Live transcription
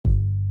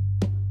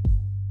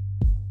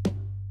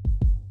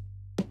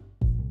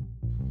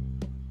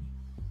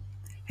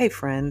Hey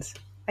friends,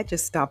 I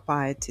just stopped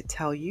by to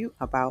tell you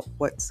about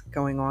what's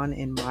going on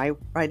in my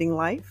writing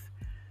life.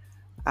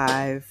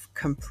 I've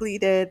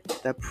completed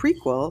the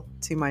prequel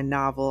to my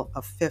novel,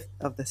 A Fifth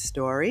of the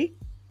Story.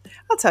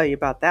 I'll tell you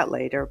about that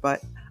later,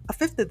 but A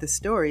Fifth of the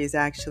Story is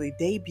actually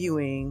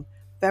debuting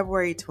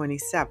February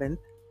 27th,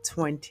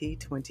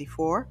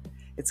 2024.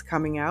 It's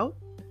coming out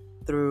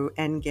through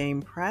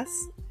Endgame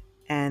Press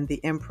and the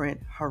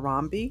imprint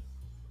Harambe.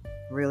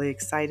 Really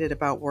excited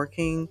about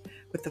working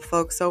with the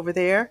folks over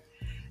there.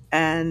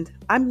 And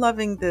I'm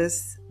loving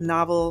this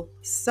novel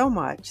so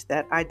much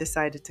that I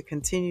decided to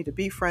continue to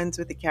be friends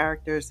with the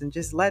characters and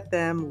just let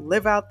them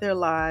live out their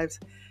lives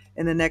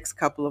in the next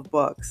couple of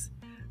books.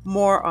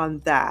 More on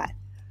that.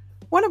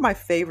 One of my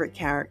favorite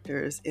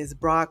characters is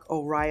Brock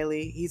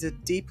O'Reilly. He's a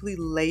deeply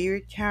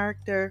layered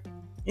character.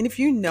 And if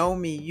you know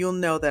me, you'll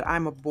know that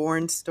I'm a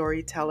born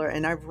storyteller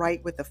and I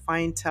write with a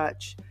fine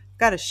touch. I've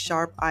got a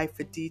sharp eye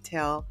for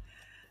detail.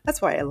 That's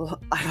why I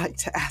like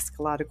to ask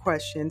a lot of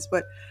questions,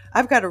 but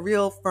I've got a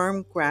real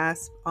firm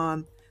grasp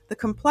on the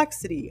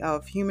complexity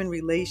of human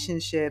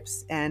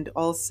relationships and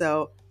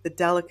also the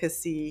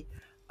delicacy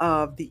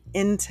of the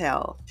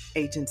intel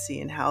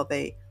agency and how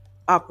they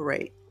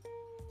operate.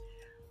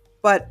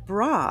 But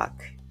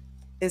Brock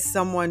is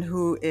someone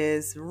who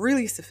is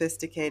really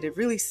sophisticated,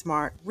 really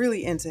smart,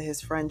 really into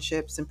his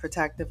friendships and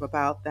protective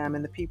about them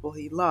and the people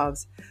he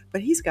loves, but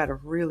he's got a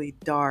really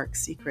dark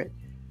secret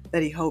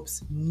that he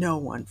hopes no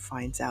one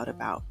finds out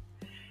about.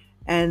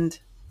 And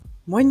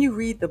when you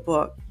read the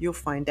book, you'll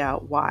find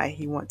out why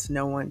he wants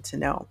no one to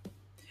know.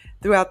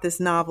 Throughout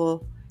this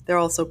novel, there are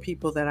also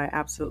people that I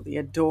absolutely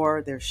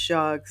adore. There's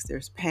Shugs,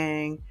 there's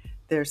Pang,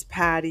 there's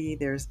Patty,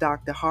 there's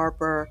Dr.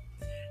 Harper,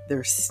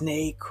 there's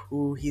Snake,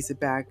 who he's a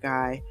bad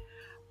guy.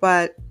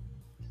 But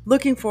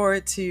looking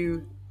forward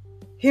to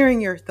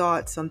hearing your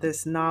thoughts on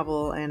this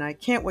novel, and I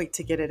can't wait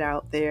to get it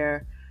out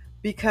there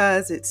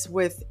because it's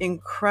with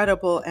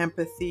incredible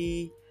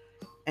empathy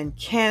and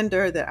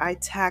candor that I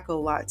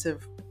tackle lots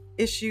of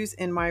issues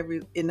in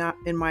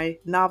my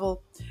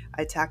novel.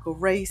 I tackle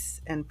race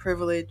and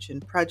privilege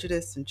and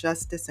prejudice and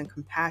justice and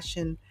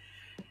compassion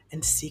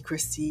and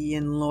secrecy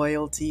and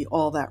loyalty,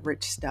 all that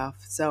rich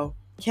stuff. So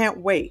can't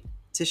wait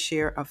to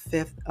share a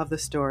fifth of the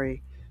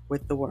story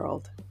with the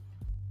world.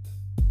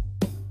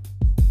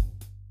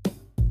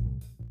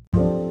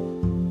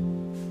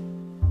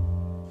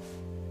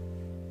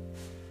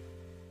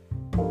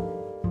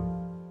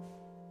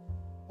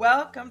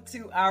 Welcome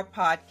to our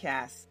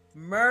podcast,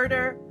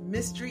 Murder,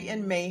 Mystery,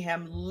 and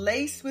Mayhem,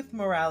 laced with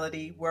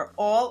morality, where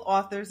all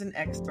authors and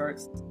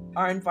experts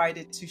are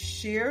invited to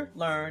share,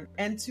 learn,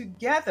 and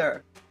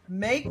together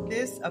make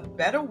this a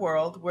better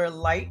world where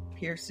light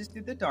pierces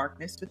through the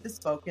darkness with the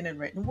spoken and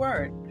written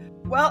word.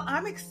 Well,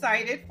 I'm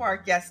excited for our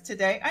guest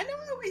today. I know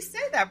I always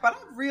say that, but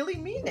I really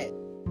mean it.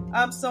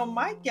 So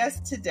my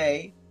guest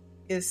today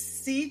is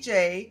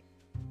CJ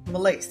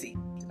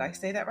Milacci. Did I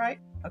say that right?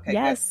 Okay,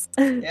 yes.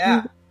 Good.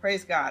 Yeah.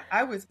 Praise God.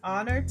 I was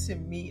honored to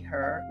meet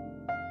her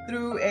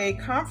through a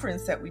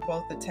conference that we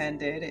both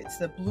attended. It's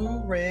the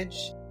Blue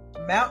Ridge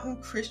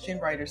Mountain Christian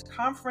Writers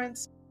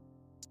Conference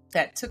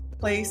that took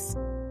place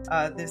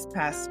this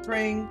past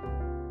spring.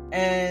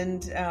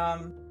 And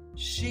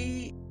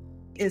she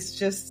is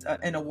just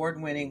an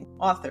award-winning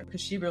author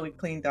because she really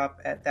cleaned up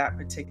at that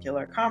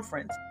particular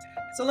conference.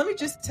 So let me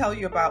just tell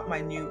you about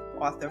my new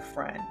author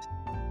friend.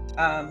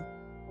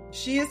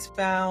 She has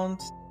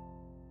found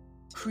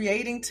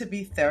creating to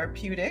be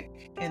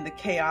therapeutic in the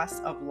chaos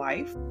of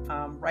life.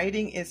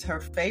 Writing is her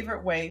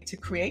favorite way to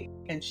create,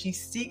 and she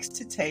seeks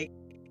to take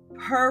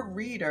her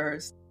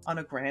readers on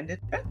a grand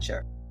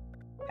adventure.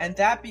 And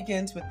that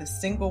begins with a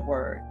single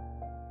word.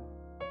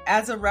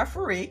 As a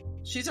referee,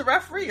 she's a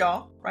referee,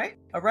 y'all, right?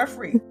 A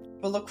referee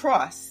for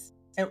lacrosse.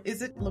 And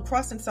is it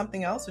lacrosse and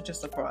something else or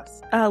just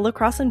lacrosse?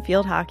 Lacrosse and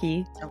field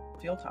hockey. Oh,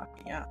 field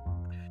hockey, yeah.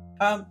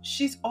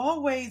 She's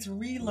always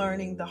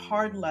relearning the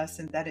hard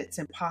lesson that it's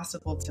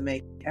impossible to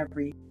make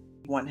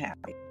everyone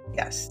happy.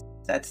 Yes,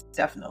 that's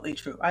definitely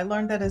true. I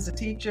learned that as a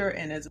teacher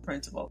and as a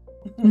principal.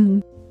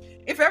 Mm-hmm.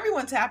 If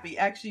everyone's happy,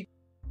 actually,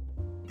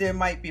 there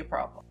might be a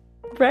problem.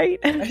 Right?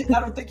 I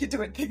don't think you're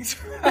doing things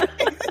right.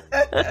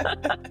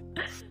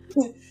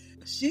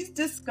 She's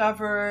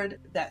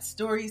discovered that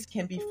stories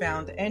can be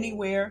found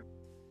anywhere,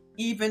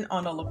 even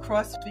on a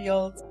lacrosse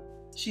field.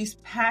 She's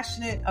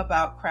passionate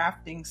about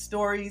crafting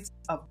stories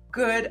of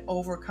good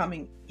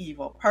overcoming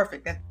evil.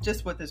 Perfect. That's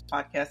just what this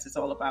podcast is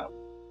all about.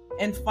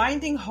 And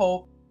finding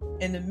hope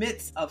in the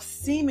midst of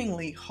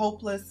seemingly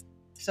hopeless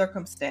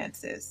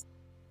circumstances.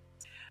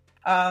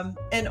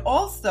 And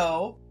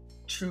also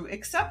true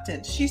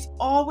acceptance. She's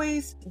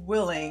always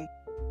willing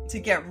to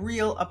get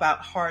real about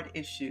hard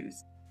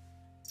issues.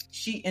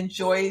 She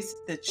enjoys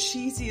the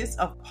cheesiest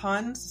of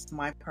puns. It's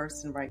my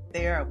person right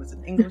there. I was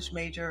an English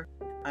major.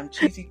 I'm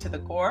cheesy to the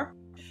core.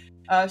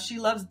 She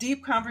loves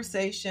deep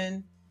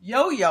conversation,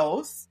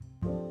 yo-yos,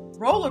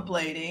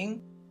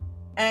 rollerblading,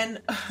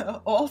 and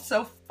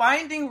also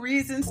finding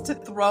reasons to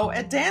throw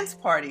a dance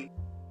party.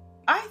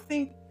 I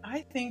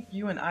think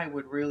you and I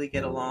would really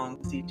get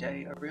along,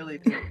 CJ. I really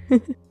do.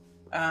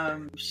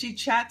 She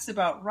chats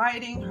about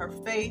writing, her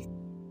faith,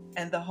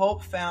 and the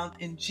hope found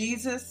in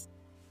Jesus,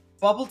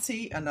 bubble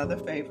tea, another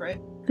favorite,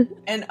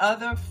 and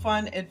other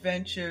fun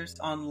adventures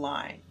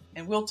online.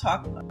 And we'll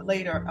talk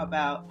later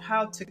about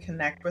how to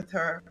connect with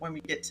her when we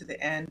get to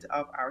the end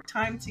of our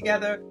time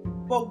together.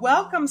 But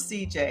welcome,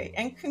 CJ,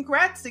 and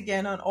congrats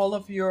again on all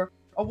of your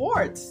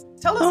awards.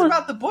 Tell us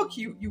about the book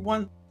you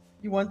won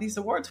these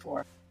awards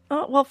for.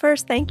 Oh, well,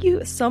 first, thank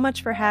you so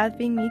much for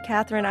having me,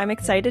 Catherine. I'm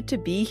excited to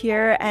be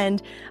here and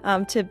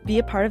to be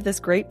a part of this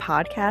great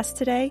podcast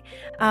today.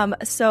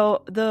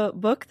 So the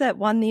book that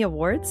won the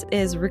awards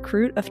is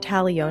Recruit of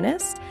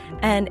Talionis,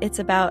 and it's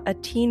about a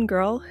teen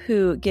girl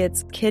who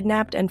gets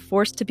kidnapped and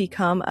forced to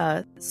become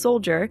a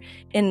soldier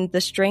in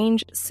the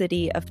strange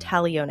city of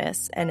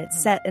Talionis, and it's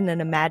set in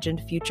an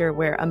imagined future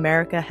where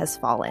America has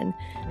fallen.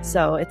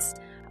 So it's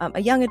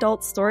a young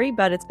adult story,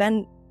 but it's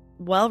been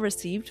well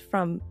received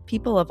from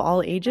people of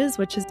all ages,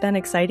 which has been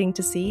exciting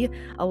to see.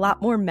 A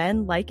lot more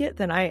men like it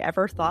than I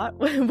ever thought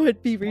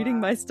would be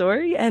reading my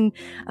story, and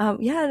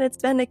and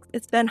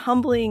it's been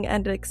humbling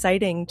and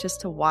exciting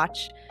just to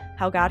watch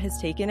how God has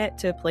taken it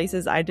to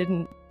places I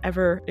didn't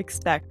ever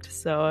expect.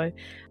 So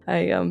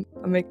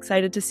I'm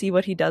excited to see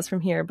what He does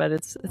from here. But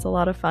it's a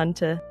lot of fun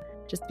to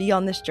just be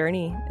on this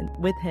journey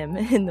with Him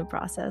in the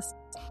process.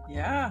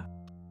 Yeah.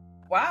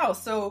 Wow.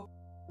 So,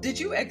 did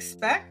you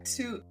expect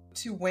to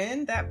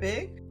win that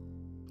big?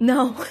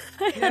 No,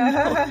 I had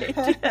no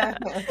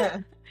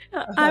idea.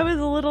 I was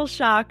a little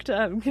shocked,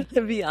 I'm going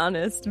to be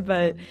honest,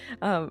 but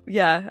I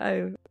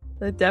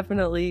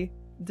definitely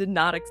did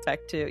not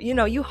expect to. You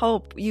know, you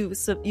hope you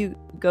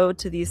go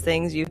to these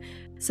things, you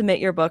submit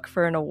your book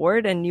for an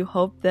award, and you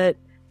hope that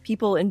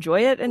people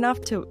enjoy it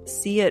enough to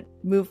see it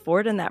move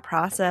forward in that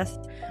process.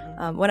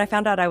 When I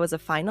found out I was a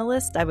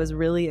finalist, I was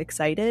really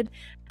excited,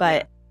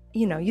 but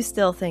you know, you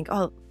still think,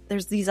 oh,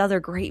 there's these other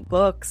great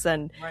books,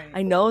 and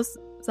I know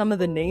some of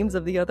the names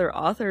of the other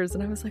authors,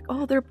 and I was like,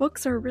 oh, their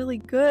books are really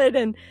good,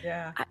 and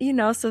you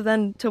know, so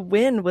then to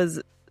win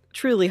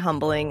truly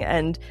humbling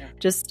and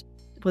just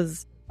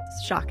was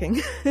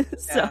shocking.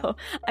 So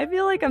I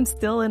feel like I'm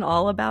still in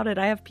awe about it.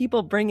 I have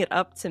people bring it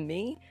up to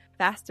me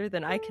faster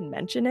than I can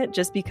mention it,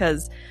 just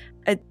because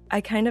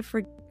I kind of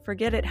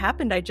forget it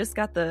happened. I just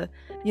got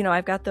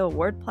I've got the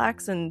award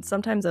plaques, and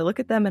sometimes I look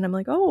at them and I'm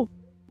like, oh,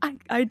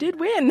 I did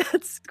win.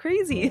 That's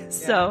crazy.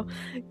 So,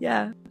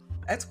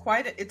 it's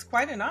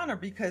quite an honor,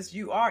 because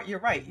you're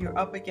right. You're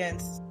up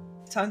against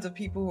tons of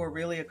people who are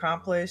really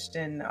accomplished,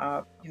 and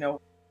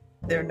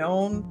they're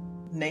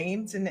known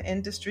names in the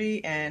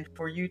industry, and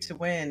for you to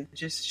win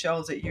just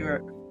shows that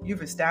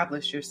you've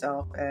established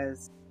yourself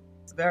as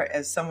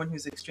someone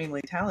who's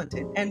extremely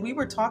talented. And we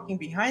were talking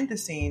behind the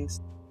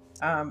scenes.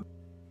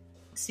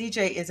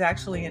 CJ is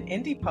actually an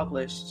indie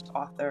published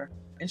author.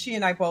 And she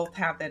and I both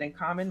have that in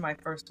common. My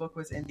first book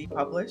was indie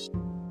published.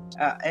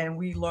 And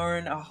we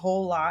learn a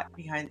whole lot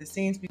behind the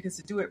scenes, because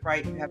to do it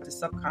right, you have to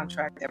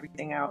subcontract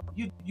everything out.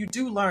 You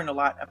do learn a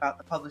lot about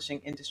the publishing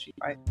industry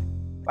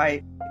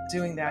by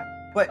doing that.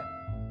 But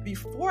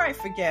before I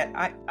forget,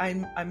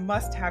 I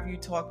must have you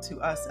talk to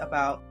us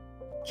about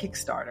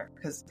Kickstarter,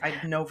 because I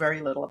know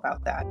very little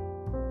about that.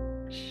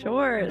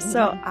 Sure.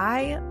 So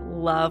I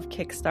love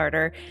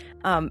Kickstarter.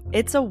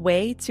 It's a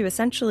way to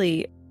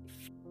essentially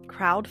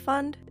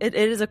crowdfund. It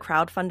is a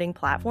crowdfunding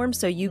platform,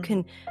 so you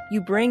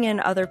bring in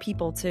other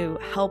people to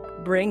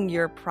help bring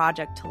your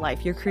project to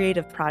life, your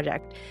creative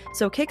project.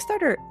 So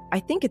Kickstarter, I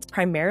think it's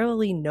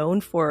primarily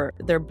known for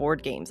their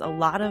board games. A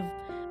lot of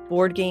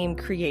board game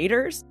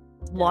creators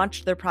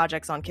launched their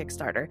projects on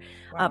Kickstarter.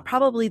 Wow.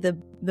 Probably the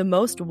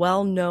most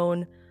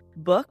well-known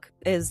book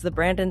is the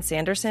Brandon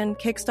Sanderson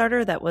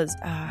Kickstarter that was,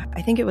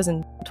 I think it was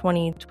in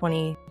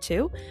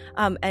 2022.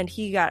 And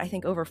he got, I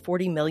think, over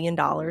 $40 million.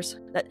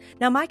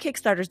 Now, my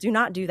Kickstarters do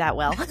not do that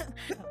well.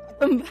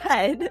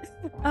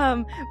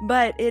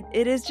 But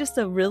it is just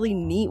a really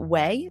neat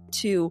way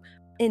to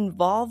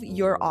involve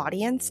your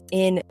audience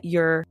in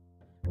your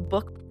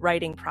book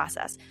writing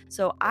process.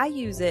 So I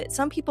use it.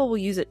 Some people will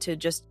use it to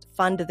just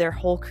fund their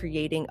whole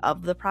creating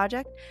of the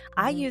project.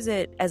 I use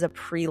it as a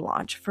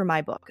pre-launch for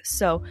my book.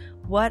 So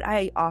what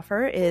I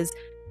offer is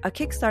a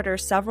Kickstarter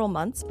several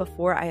months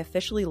before I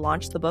officially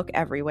launch the book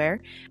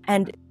everywhere.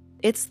 And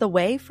it's the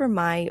way for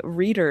my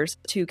readers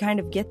to kind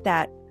of get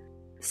that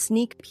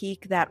sneak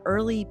peek, that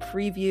early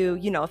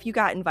preview. You know, if you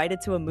got invited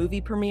to a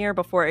movie premiere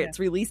before it's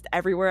released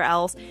everywhere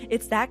else,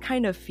 it's that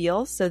kind of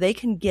feel, so they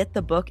can get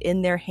the book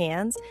in their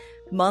hands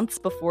months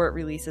before it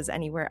releases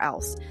anywhere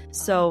else.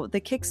 So the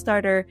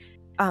Kickstarter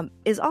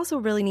is also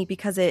really neat,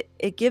 because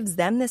it gives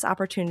them this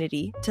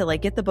opportunity to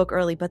like get the book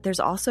early, but there's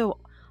also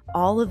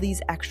all of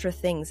these extra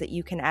things that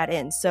you can add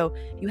in. So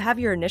you have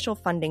your initial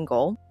funding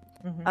goal,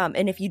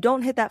 and if you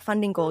don't hit that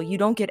funding goal, you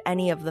don't get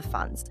any of the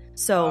funds.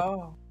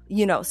 So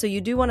so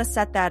you do want to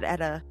set that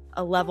at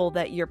a level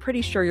that you're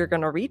pretty sure you're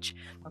going to reach.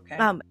 Okay.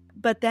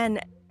 But then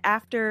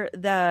after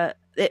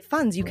it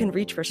funds, you can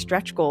reach for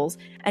stretch goals,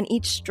 and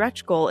each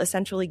stretch goal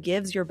essentially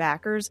gives your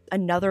backers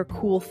another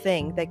cool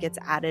thing that gets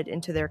added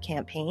into their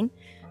campaign.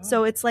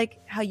 So it's like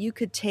how you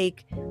could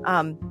take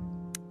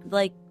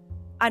like,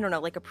 I don't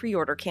know, like a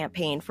pre-order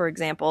campaign, for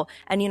example.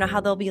 And you know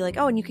how they'll be like,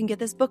 oh, and you can get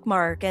this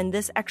bookmark and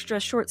this extra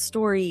short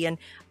story and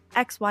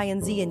X, Y,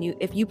 and Z. And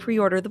if you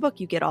pre-order the book,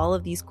 you get all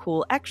of these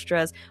cool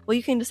extras. Well,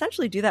 you can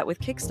essentially do that with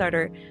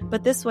Kickstarter,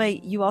 but this way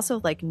you also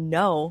like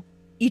know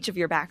each of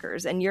your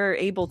backers, and you're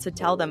able to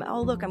tell them,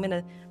 oh, look, I'm going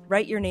to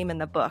write your name in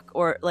the book,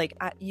 or like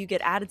you get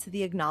added to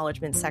the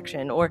acknowledgement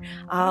section, or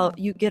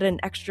you get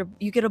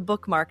a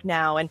bookmark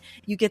now, and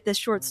you get this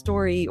short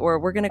story, or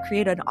we're going to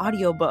create an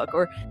audiobook,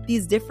 or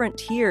these different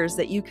tiers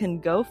that you can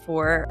go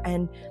for.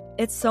 And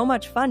it's so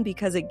much fun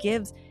because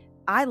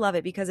I love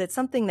it because it's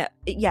something that,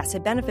 yes,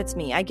 it benefits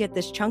me. I get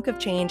this chunk of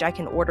change. I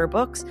can order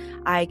books.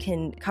 I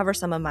can cover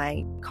some of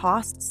my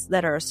costs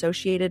that are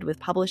associated with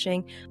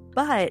publishing.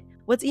 But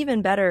what's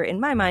even better in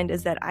my mind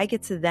is that I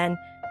get to then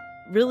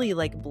really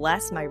like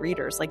bless my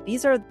readers. Like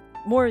these are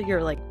more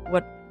your like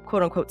what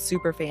quote unquote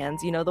super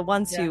fans, you know, the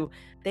ones who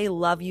they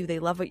love you, they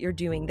love what you're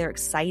doing, they're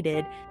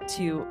excited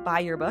to buy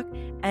your book.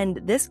 And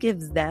this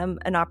gives them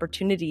an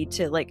opportunity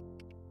to like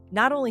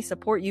not only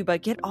support you,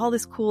 but get all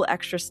this cool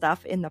extra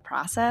stuff in the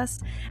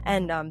process.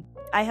 And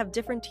I have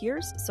different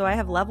tiers. So I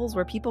have levels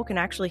where people can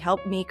actually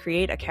help me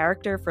create a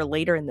character for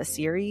later in the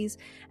series.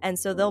 And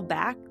so they'll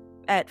back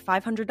at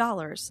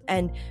 $500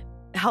 and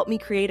help me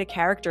create a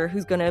character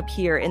who's going to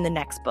appear in the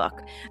next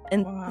book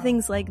and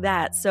things like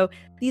that. So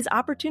these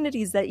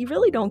opportunities that you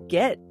really don't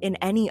get in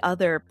any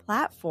other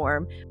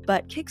platform,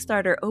 but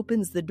Kickstarter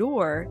opens the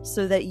door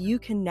so that you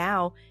can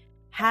now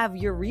have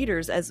your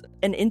readers as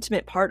an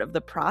intimate part of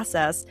the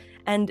process.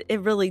 And it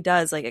really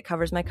does, like, it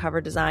covers my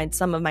cover design,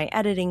 some of my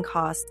editing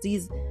costs,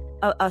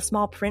 a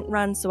small print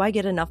run. So I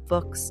get enough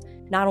books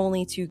not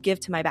only to give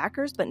to my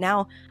backers, but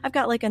now I've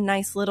got like a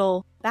nice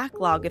little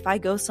backlog. If I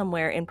go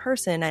somewhere in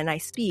person and I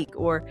speak,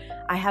 or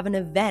I have an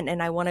event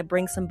and I want to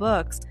bring some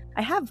books,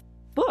 I have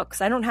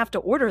books. I don't have to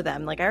order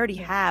them. Like I already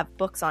have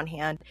books on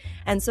hand.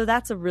 And so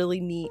that's a really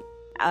neat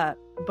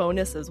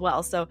bonus as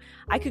well. So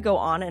I could go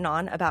on and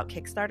on about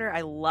Kickstarter.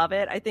 I love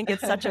it. I think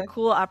it's such a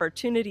cool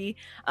opportunity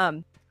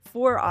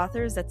for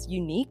authors that's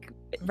unique.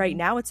 Right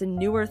now, it's a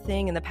newer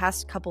thing. In the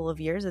past couple of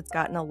years, it's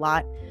gotten a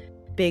lot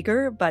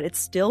bigger, but it's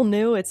still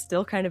new. It's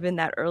still kind of in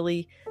that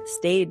early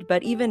stage.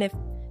 But even if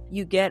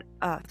you get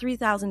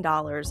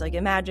 $3,000, like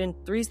imagine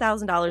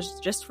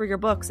 $3,000 just for your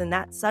books, and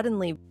that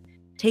suddenly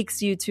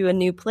takes you to a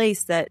new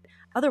place that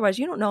otherwise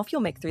you don't know if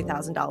you'll make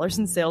 $3,000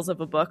 in sales of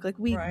a book. Like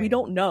we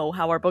don't know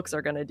how our books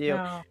are going to do.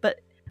 No.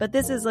 But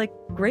this is like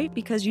great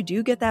because you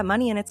do get that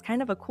money, and it's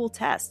kind of a cool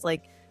test.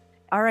 Like,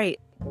 all right,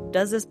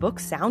 does this book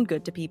sound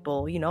good to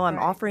people? You know, I'm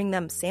offering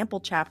them sample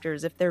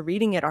chapters. If they're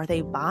reading it, are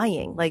they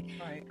buying? Like,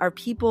 are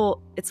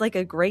people, it's like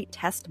a great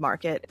test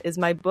market. Is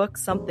my book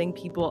something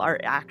people are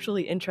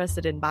actually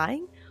interested in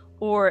buying?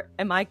 Or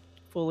am I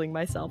fooling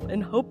myself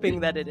and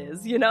hoping that it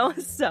is, you know?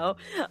 So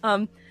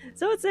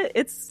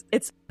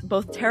it's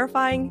both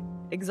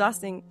terrifying,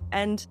 exhausting,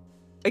 and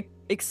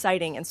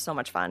exciting, and so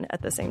much fun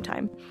at the same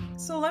time.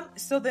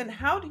 So then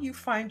how do you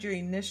find your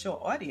initial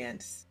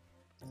audience?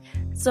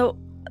 So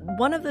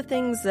one of the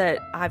things that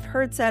I've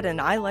heard said, and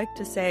I like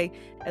to say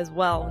as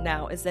well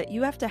now, is that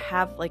you have to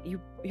have, like, you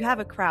have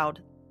a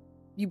crowd.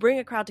 You bring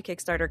a crowd to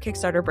Kickstarter.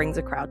 Kickstarter brings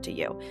a crowd to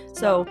you.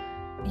 So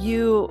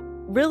you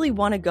really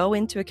want to go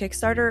into a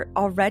Kickstarter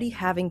already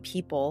having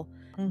people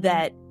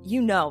that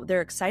you know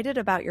they're excited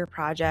about your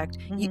project.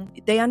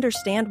 They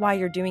understand why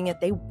you're doing it.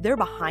 They're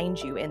behind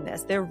you in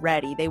this. They're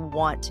ready. They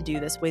want to do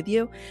this with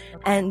you,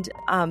 and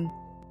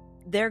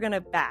they're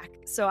gonna back.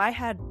 So I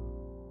had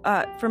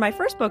for my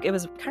first book, it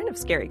was kind of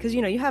scary because,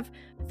 you know, you have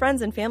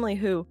friends and family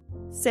who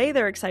say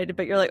they're excited,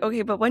 but you're like,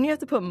 okay, but when you have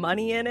to put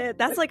money in it,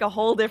 that's like a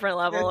whole different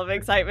level of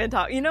excitement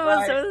talk, you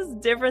know? So it's a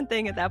different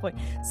thing at that point.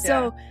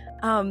 So,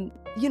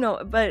 you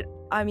know, but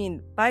I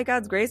mean, by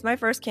God's grace, my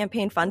first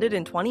campaign funded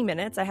in 20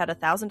 minutes. I had a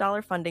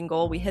 $1,000 funding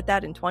goal. We hit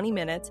that in 20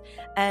 minutes,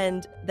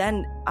 and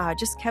then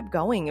just kept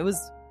going. It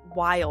was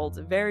wild,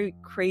 very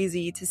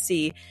crazy to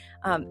see.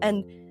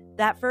 And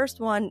that first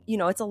one, you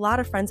know, it's a lot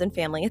of friends and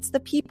family. It's the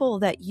people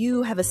that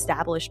you have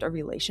established a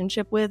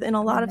relationship with in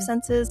a lot of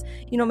senses.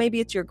 You know,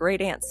 maybe it's your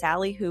great Aunt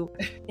Sally, who,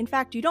 in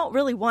fact, you don't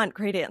really want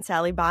great Aunt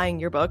Sally buying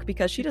your book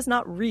because she does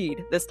not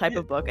read this type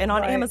of book. And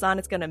on Amazon,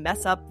 it's going to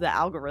mess up the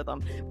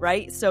algorithm,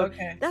 right? So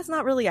that's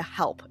not really a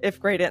help if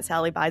great Aunt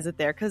Sally buys it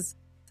there, because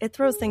it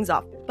throws things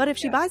off. But if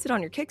she buys it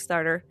on your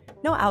Kickstarter,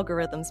 no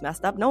algorithm's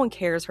messed up. No one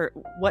cares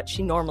what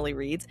she normally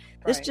reads.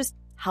 This just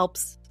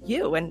helps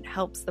you and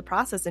helps the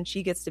process, and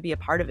she gets to be a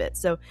part of it.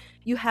 So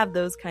you have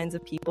those kinds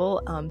of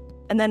people.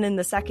 And then in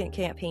the second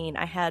campaign,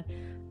 I had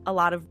a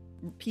lot of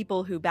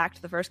people who backed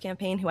the first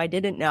campaign who I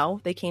didn't know.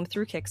 They came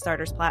through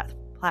Kickstarter's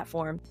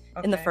platform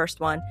in the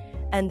first one,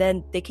 and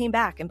then they came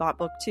back and bought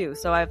book 2.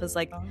 So I was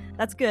like,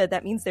 that's good.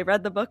 That means they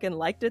read the book and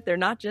liked it. They're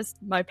not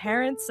just my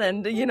parents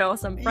and, you know,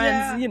 some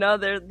friends, you know,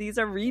 these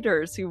are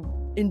readers who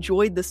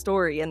enjoyed the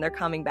story, and they're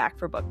coming back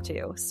for book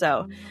 2.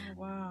 So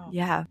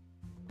yeah.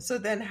 So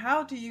then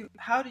how do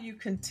you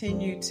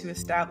continue to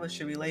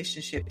establish a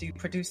relationship? Do you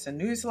produce a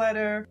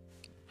newsletter?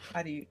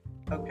 How do you,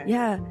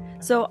 Yeah.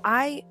 So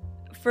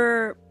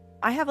for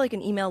I have like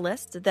an email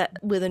list that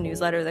with a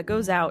newsletter that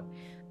goes out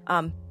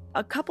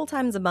a couple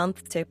times a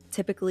month.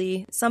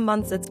 Typically, some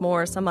months it's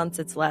more, some months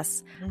it's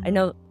less. I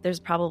know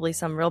there's probably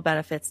some real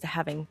benefits to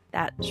having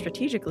that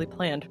strategically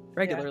planned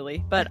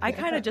regularly, but I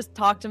kind of just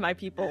talk to my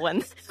people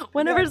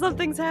whenever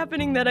something's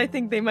happening that I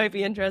think they might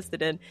be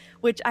interested in,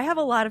 which I have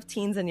a lot of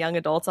teens and young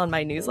adults on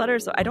my newsletter,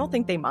 so I don't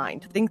think they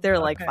mind. I think they're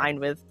like fine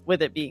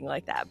with it being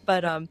like that.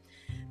 But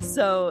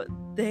so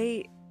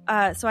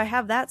I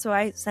have that, so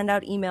I send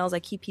out emails,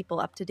 I keep people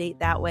up to date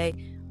that way.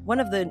 One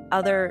of the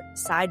other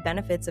side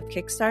benefits of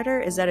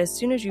Kickstarter is that as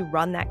soon as you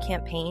run that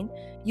campaign,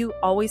 you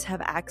always have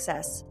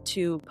access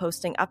to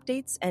posting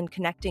updates and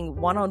connecting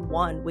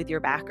one-on-one with your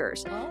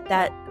backers.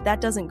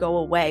 That doesn't go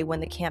away when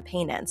the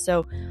campaign ends.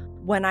 So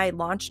when I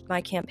launched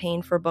my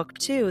campaign for book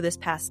 2 this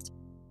past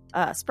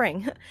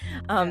spring,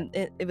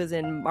 it was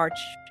in March,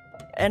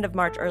 end of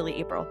March, early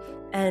April.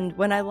 And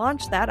when I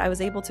launched that, I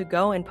was able to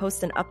go and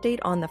post an update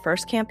on the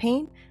first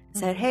campaign.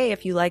 Said, hey,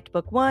 if you liked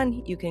book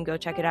 1, you can go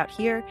check it out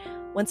here.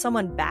 When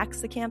someone backs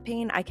the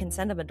campaign, I can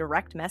send them a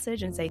direct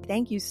message and say,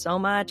 thank you so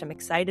much. I'm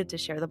excited to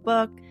share the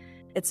book,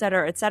 et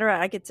cetera, et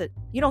cetera.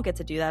 You don't get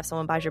to do that if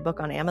someone buys your book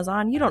on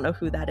Amazon. You don't know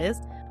who that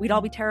is. We'd all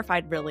be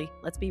terrified, really.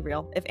 Let's be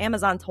real. If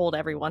Amazon told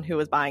everyone who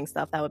was buying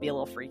stuff, that would be a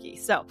little freaky.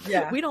 So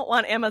we don't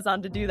want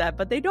Amazon to do that,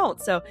 but they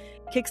don't. So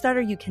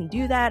Kickstarter, you can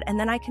do that. And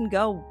then I can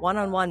go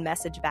one-on-one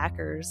message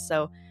backers.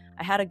 So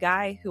I had a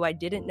guy who I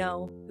didn't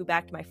know who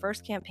backed my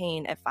first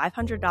campaign at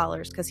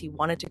 $500 because he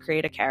wanted to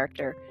create a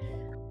character.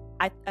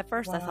 At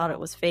first I thought it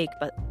was fake,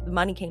 but the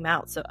money came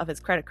out of his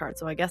credit card,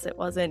 so I guess it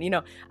wasn't.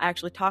 I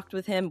actually talked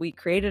with him. We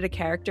created a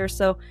character.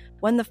 So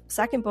when the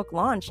second book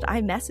launched,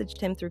 I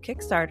messaged him through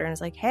Kickstarter and was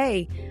like,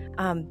 hey,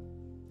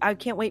 I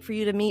can't wait for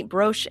you to meet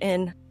Broche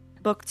in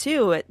book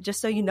 2.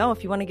 Just so you know,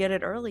 if you want to get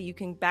it early, you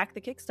can back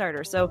the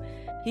Kickstarter. So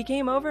he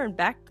came over and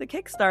backed the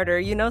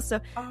Kickstarter, so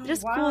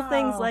just cool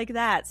things like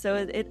that. So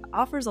it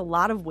offers a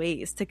lot of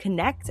ways to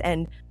connect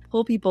and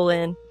pull people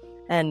in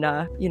and,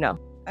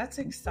 That's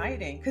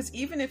exciting, because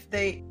even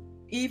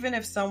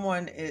if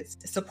someone is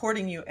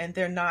supporting you and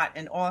they're not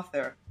an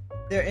author,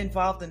 they're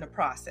involved in the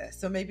process.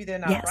 So maybe they're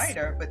not a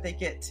writer, but they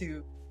get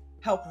to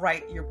help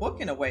write your book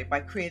in a way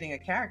by creating a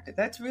character.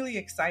 That's really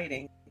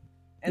exciting.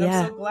 And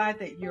I'm so glad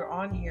that you're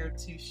on here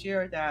to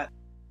share that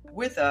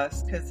with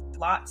us, because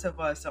lots of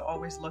us are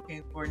always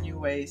looking for new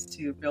ways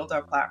to build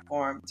our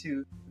platform,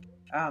 to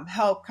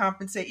help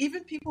compensate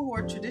even people who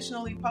are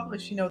traditionally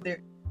published.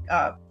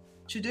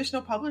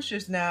 Traditional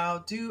publishers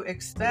now do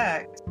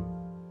expect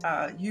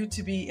you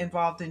to be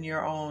involved in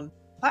your own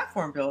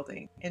platform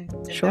building, and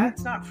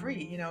that's not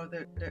free.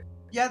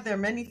 There are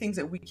many things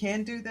that we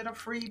can do that are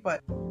free,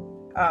 but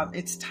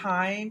it's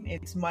time,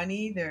 it's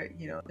money.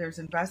 There's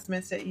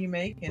investments that you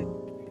make,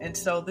 and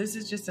so this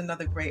is just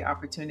another great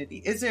opportunity.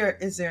 Is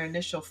there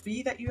initial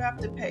fee that you have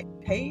to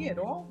pay at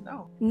all?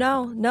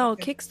 No.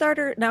 Okay.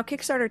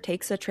 Kickstarter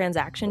takes a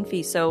transaction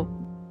fee, so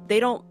they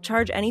don't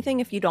charge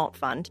anything if you don't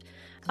fund.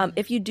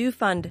 If you do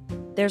fund,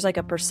 there's like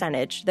a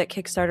percentage that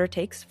Kickstarter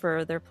takes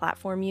for their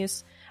platform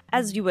use,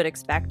 as you would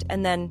expect,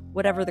 and then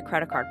whatever the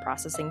credit card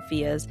processing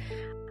fee is.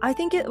 I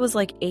think it was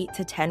like 8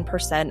 to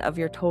 10% of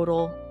your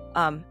total,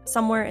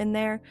 somewhere in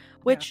there,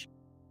 which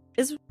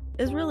is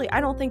really, I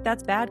don't think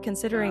that's bad,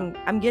 considering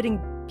I'm getting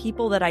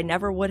people that I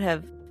never would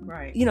have.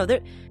 Right.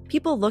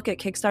 People look at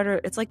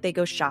Kickstarter, it's like they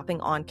go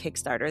shopping on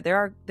Kickstarter.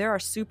 There are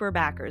super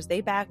backers. They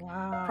back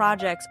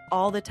projects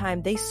all the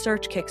time. They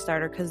search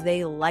Kickstarter because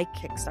they like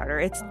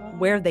Kickstarter. It's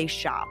where they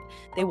shop.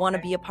 They want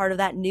to be a part of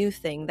that new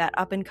thing, that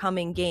up and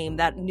coming game,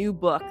 that new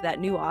book, that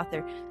new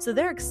author. So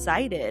they're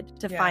excited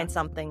to find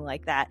something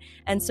like that.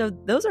 And so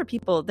those are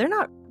people, they're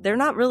not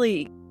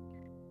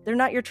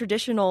your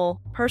traditional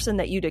person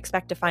that you'd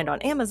expect to find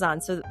on Amazon.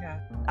 So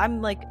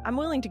I'm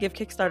willing to give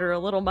Kickstarter a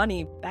little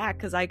money back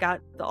because I got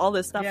all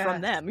this stuff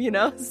from them,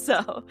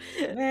 So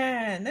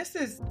man, this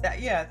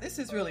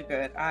is really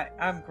good.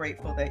 I'm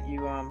grateful that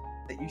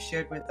you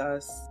shared with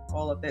us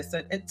all of this.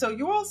 And so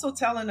you're also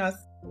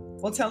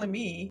telling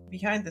me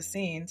behind the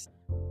scenes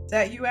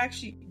that you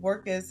actually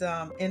work as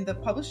in the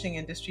publishing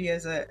industry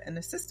as an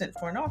assistant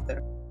for an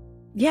author.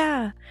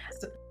 Yeah.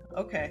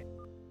 Okay.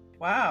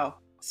 Wow.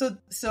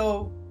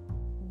 So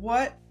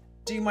what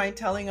do you mind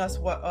telling us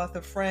what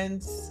author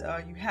friends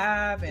you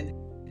have, and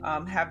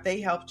have they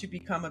helped you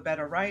become a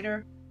better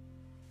writer?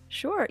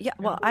 Sure. Yeah.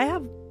 Well, I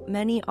have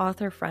many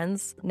author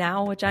friends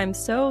now, which I'm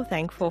so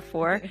thankful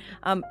for.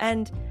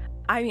 And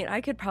I mean,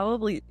 I could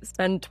probably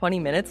spend 20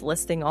 minutes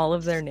listing all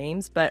of their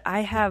names, but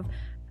I have,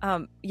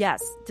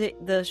 yes,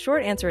 the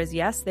short answer is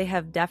yes, they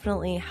have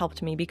definitely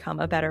helped me become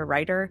a better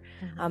writer.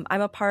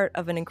 I'm a part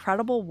of an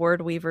incredible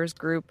word weavers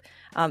group.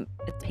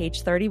 It's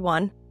page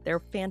 31. They're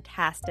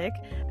fantastic.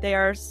 They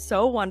are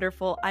so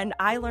wonderful. And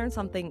I learn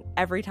something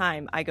every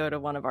time I go to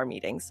one of our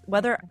meetings,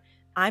 whether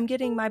I'm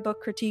getting my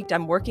book critiqued,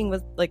 I'm working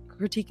with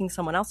critiquing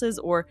someone else's,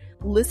 or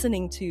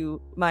listening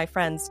to my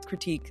friends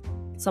critique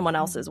someone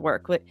else's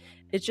work.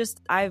 It's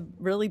just, I'm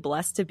really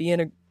blessed to be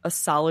in a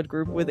solid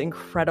group with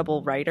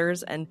incredible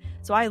writers. And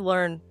so I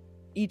learn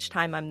each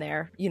time I'm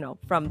there,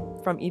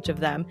 from each of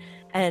them.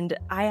 And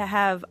I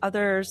have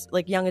others,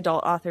 like young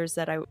adult authors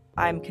that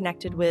I'm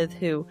connected with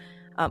who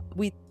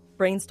we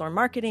brainstorm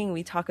marketing.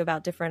 We talk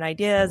about different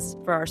ideas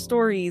for our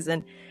stories.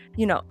 And,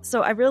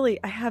 so I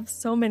have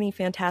so many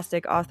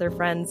fantastic author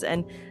friends,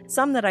 and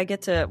some that I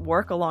get to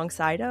work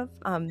alongside of.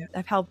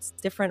 I've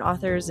helped different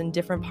authors in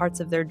different parts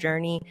of their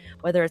journey,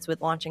 whether it's with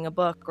launching a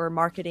book or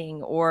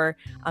marketing or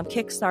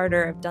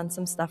Kickstarter. I've done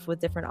some stuff with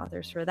different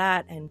authors for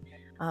that. And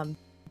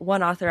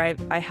one author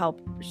I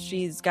help,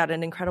 she's got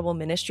an incredible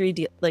ministry,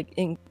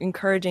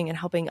 encouraging and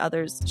helping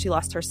others. She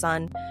lost her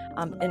son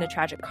in a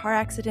tragic car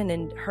accident,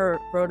 and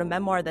wrote a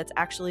memoir that's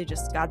actually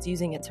just God's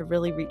using it to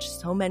really reach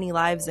so many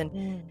lives.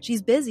 And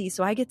she's busy,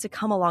 so I get to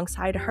come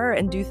alongside her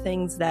and do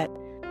things that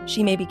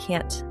she maybe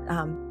can't,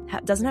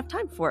 doesn't have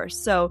time for.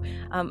 So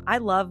I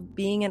love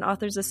being an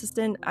author's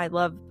assistant.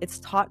 It's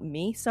taught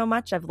me so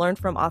much. I've learned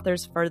from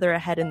authors further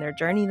ahead in their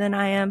journey than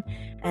I am,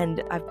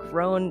 and I've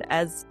grown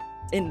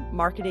in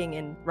marketing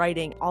and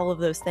writing, all of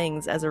those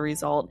things as a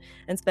result.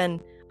 And it's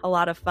been a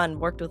lot of fun,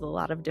 worked with a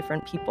lot of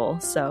different people.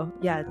 So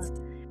yeah,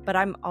 but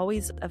I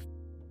always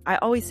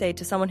say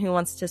to someone who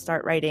wants to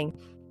start writing,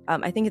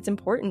 I think it's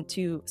important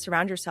to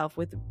surround yourself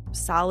with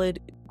solid,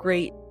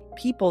 great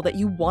people that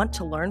you want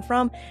to learn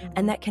from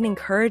and that can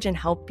encourage and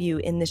help you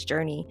in this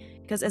journey.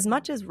 Because as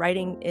much as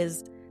writing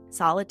is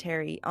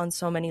solitary on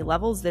so many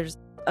levels, there's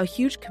a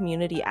huge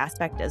community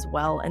aspect as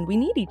well, and we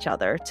need each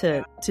other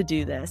to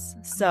do this.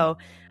 So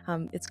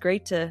it's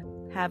great to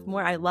have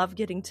more. I love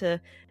getting to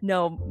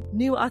know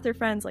new author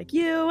friends like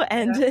you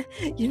and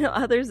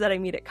others that I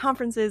meet at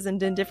conferences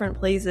and in different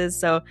places.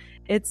 So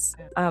it's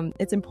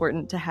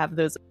important to have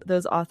those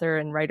author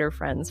and writer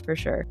friends for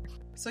sure.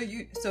 So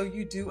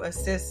you do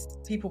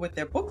assist people with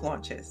their book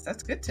launches.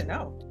 That's good to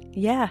know.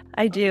 Yeah,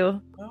 I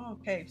do.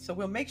 Okay, so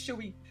we'll make sure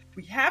we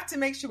have to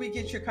make sure we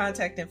get your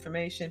contact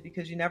information,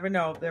 because you never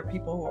know. There are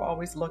people who are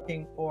always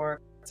looking for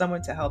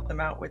someone to help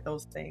them out with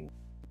those things.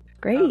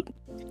 Great.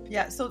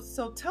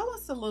 So tell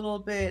us a little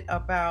bit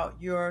about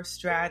your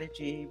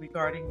strategy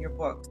regarding your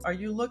books. Are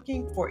you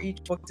looking for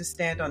each book to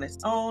stand on its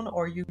own,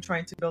 or are you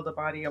trying to build a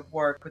body of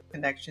work with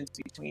connections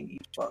between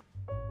each book?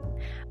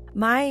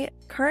 My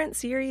current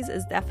series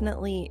is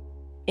definitely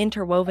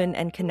interwoven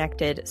and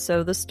connected.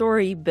 So the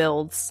story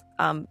builds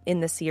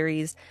in the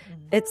series.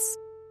 It's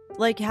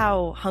like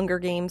how Hunger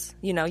Games,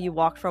 you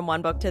walk from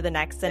one book to the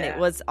next, and it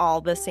was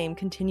all the same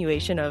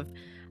continuation of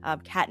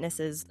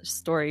Katniss's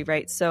story,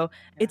 right? So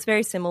it's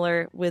very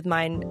similar with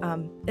mine.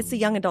 It's the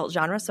young adult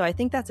genre, so I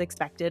think that's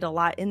expected a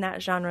lot in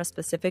that genre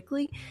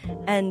specifically.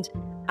 And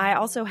I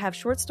also have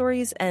short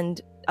stories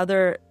and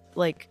other,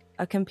 like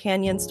a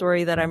companion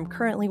story that I'm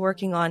currently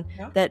working on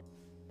that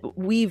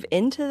weave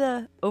into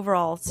the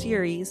overall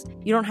series.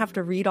 You don't have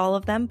to read all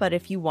of them, but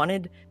if you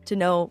wanted to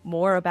know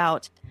more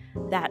about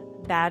that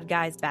bad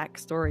guy's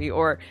backstory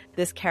or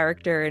this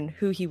character and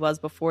who he was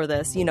before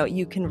this,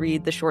 you can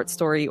read the short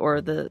story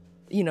or the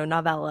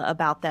novella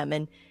about them,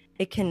 and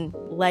it can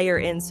layer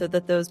in so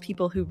that those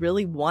people who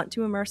really want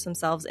to immerse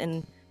themselves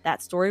in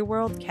that story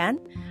world can.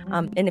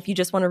 And if you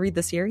just want to read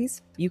the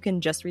series, you can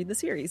just read the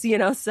series,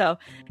 so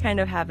kind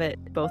of have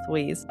it both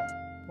ways.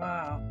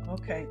 Wow.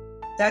 Okay.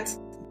 That's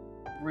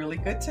really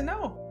good to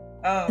know.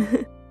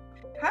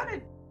 How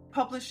did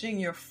publishing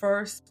your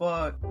first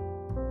book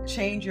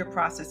change your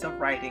process of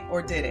writing,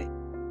 or did it?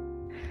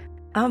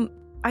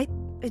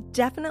 It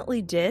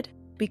definitely did,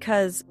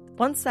 because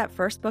once that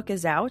first book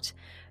is out,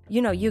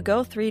 you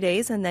go 3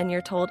 days and then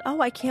you're told,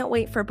 oh, I can't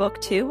wait for book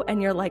 2.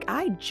 And you're like,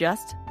 I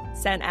just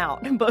sent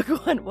out book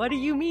 1. What do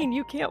you mean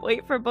you can't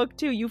wait for book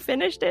 2? You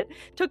finished it.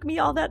 Took me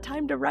all that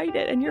time to write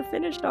it and you're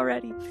finished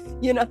already.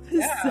 Yeah.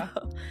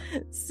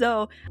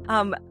 So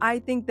I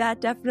think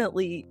that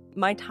definitely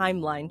my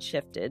timeline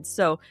shifted.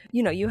 So,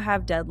 you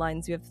have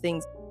deadlines, you have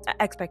things,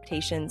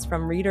 expectations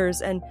from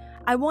readers, and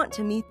I want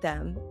to meet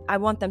them. I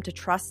want them to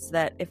trust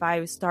that if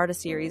I start a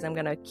series, I'm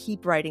going to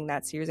keep writing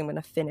that series. I'm going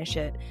to finish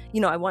it.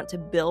 I want to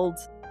build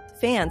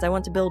fans. I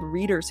want to build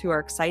readers who are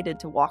excited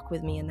to walk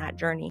with me in that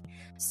journey.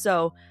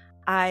 So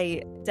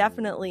I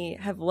definitely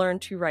have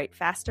learned to write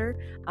faster.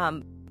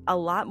 A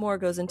lot more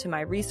goes into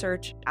my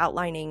research,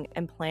 outlining,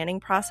 and planning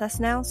process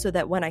now, so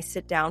that when I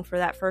sit down for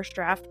that first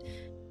draft,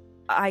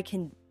 I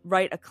can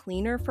write a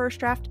cleaner first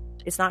draft.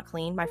 It's not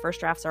clean. My first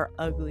drafts are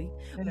ugly,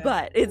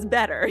 but it's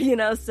better,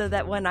 so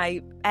that when I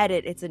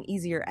edit, it's an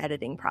easier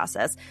editing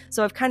process.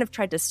 So I've kind of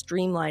tried to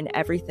streamline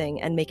everything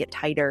and make it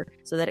tighter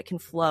so that it can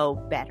flow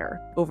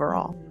better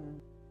overall.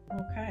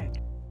 Okay.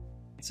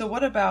 So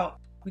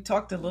we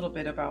talked a little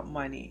bit about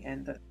money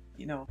and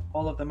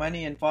all of the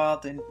money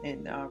involved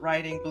in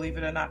writing. Believe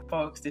it or not,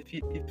 folks, if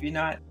you're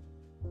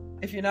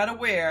not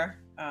aware,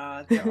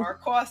 there are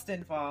costs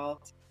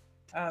involved.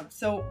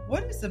 So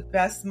what is the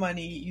best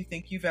money you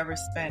think you've ever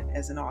spent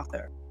as an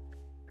author?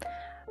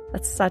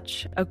 That's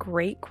such a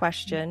great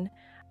question.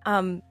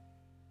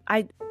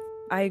 I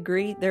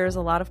agree. There's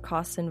a lot of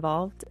costs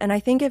involved. And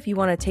I think if you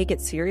want to take it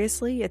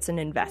seriously, it's an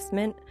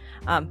investment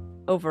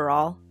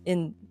overall.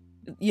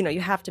 You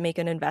have to make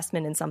an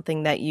investment in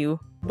something that you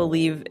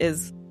believe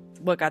is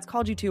what God's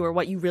called you to or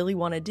what you really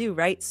want to do,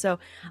 right? So,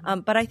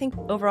 but I think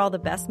overall the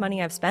best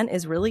money I've spent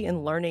is really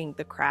in learning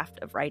the craft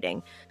of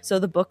writing. So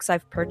the books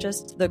I've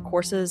purchased, the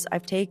courses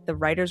I've taken, the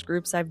writers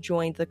groups I've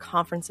joined, the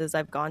conferences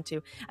I've gone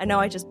to. I know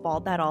I just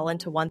balled that all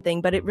into one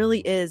thing, but it really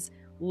is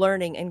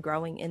learning and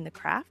growing in the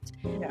craft.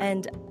 Yeah.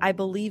 And I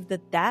believe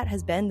that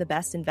has been the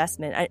best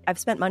investment. I've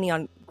spent money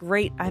on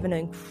I have an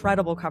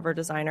incredible cover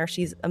designer.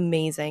 She's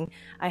amazing.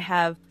 I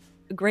have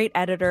a great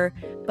editor,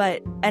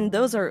 and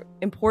those are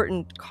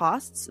important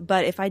costs.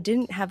 But if I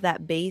didn't have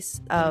that base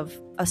of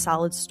a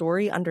solid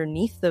story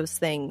underneath those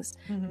things,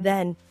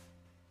 then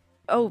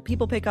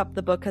people pick up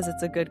the book because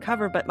it's a good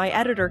cover, but my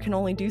editor can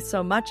only do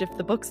so much if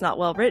the book's not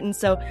well written.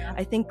 So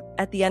I think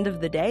at the end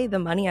of the day, the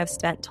money I've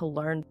spent to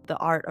learn the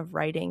art of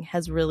writing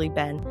has really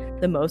been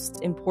the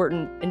most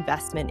important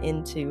investment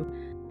into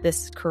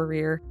this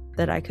career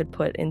that I could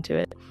put into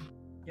it.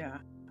 Yeah.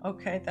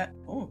 Okay.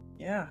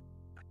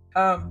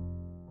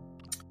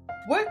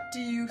 What do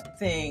you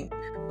think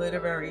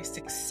literary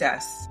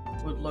success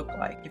would look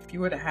like if you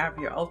were to have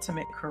your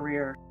ultimate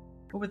career?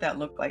 What would that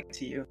look like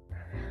to you?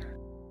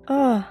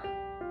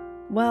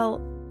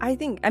 Well,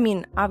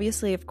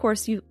 obviously, of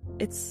course, you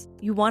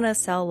want to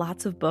sell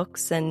lots of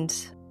books, and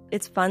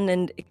it's fun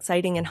and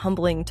exciting and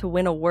humbling to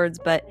win awards.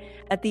 But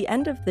at the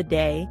end of the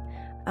day,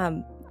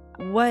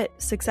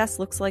 what success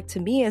looks like to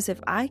me is if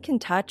I can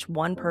touch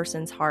one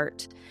person's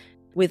heart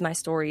with my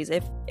stories,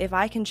 if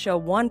I can show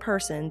one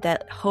person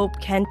that hope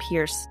can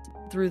pierce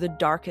through the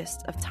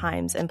darkest of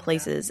times and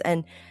places,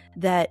 and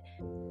that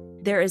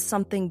there is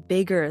something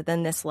bigger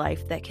than this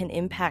life that can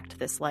impact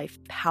this life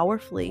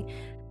powerfully.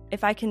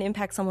 If I can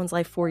impact someone's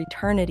life for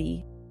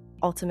eternity,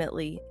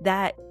 ultimately,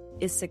 that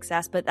is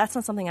success. But that's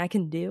not something I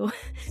can do.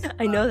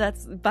 I know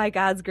that's by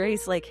God's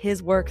grace, like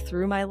his work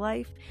through my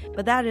life.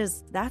 But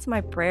that's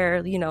my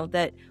prayer,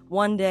 that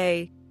one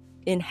day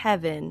in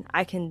heaven,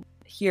 I can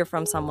hear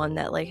from someone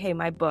that like, hey,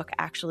 my book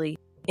actually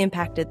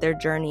impacted their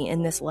journey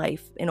in this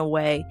life in a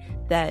way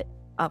that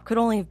could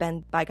only have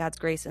been by God's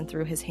grace and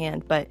through his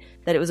hand, but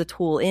that it was a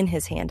tool in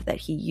his hand that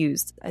he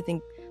used. I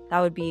think that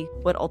would be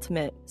what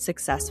ultimate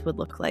success would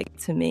look like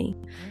to me.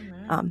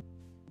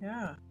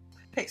 Yeah.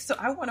 Hey, so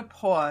I want to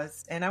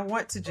pause and I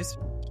want to just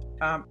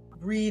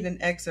read an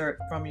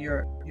excerpt from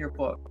your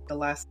book, the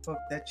last book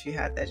that you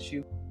had that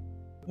you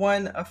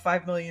won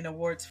 5 million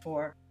awards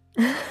for.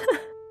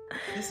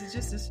 This is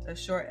just a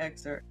short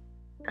excerpt.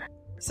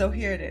 So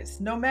here it is.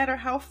 No matter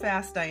how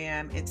fast I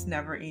am, it's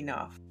never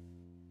enough.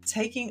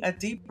 Taking a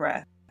deep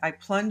breath, I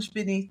plunge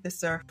beneath the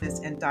surface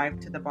and dive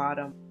to the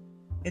bottom.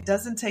 It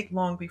doesn't take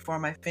long before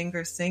my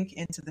fingers sink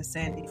into the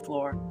sandy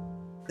floor.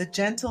 The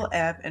gentle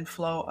ebb and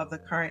flow of the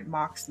current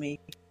mocks me,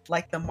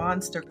 like the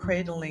monster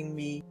cradling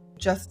me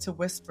just to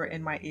whisper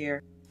in my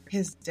ear,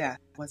 his death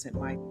wasn't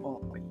my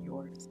fault but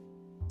yours.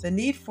 The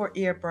need for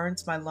air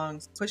burns my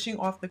lungs. Pushing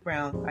off the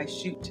ground, I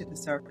shoot to the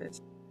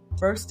surface,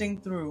 bursting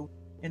through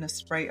in a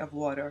spray of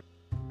water.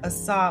 A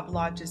sob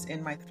lodges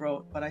in my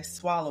throat, but I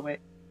swallow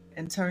it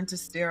and turn to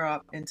stare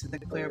up into the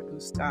clear blue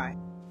sky.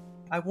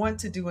 I want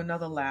to do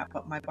another lap,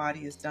 but my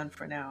body is done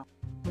for now.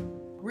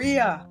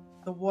 Rhea!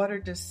 The water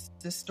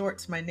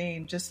distorts my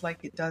name just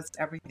like it does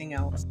everything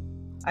else.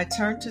 I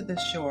turn to the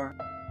shore.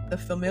 The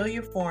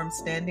familiar form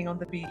standing on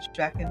the beach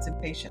beckons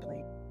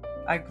impatiently.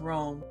 I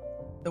groan.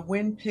 The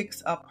wind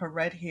picks up her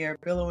red hair,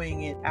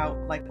 billowing it out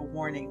like a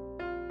warning.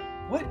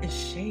 What is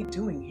Shay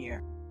doing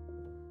here?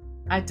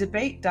 I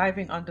debate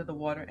diving under the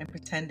water and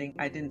pretending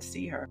I didn't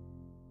see her,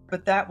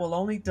 but that will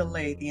only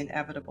delay the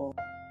inevitable.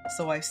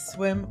 So I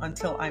swim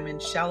until I'm in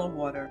shallow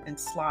water and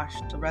slosh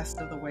the rest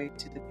of the way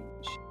to the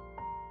beach.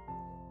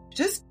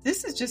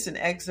 This is just an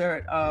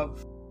excerpt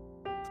of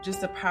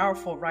just a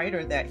powerful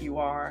writer that you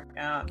are.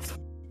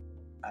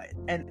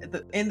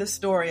 In the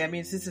story,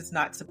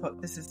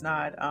 hopefully this is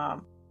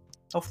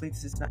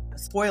not a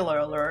spoiler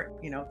alert,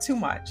 too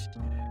much.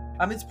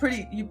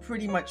 You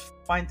pretty much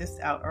find this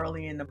out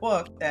early in the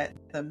book that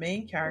the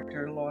main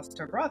character lost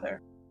her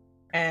brother.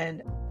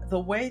 And the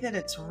way that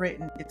it's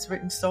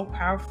written so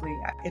powerfully.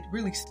 It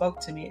really spoke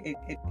to me.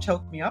 It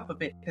choked me up a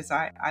bit because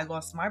I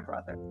lost my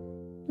brother.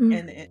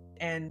 Mm.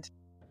 And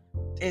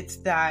it's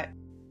that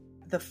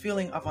the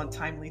feeling of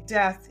untimely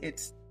death,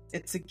 it's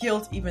a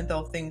guilt, even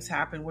though things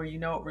happen where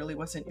it really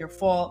wasn't your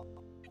fault.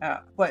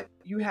 But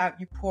you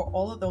pour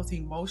all of those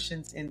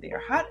emotions in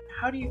there.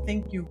 How do you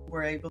think you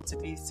were able to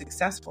be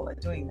successful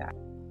at doing that?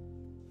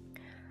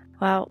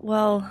 Wow.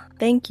 Well,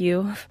 thank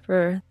you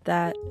for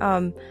that.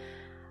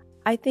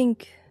 I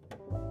think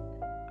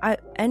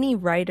any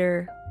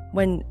writer,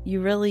 when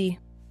you really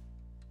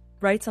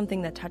write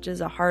something that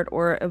touches a heart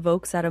or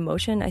evokes that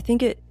emotion, I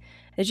think it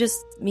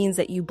just means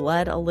that you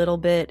bled a little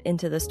bit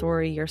into the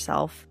story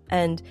yourself.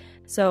 And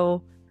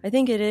so I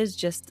think it is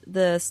just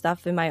the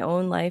stuff in my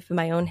own life, in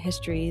my own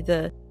history,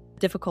 the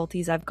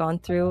difficulties I've gone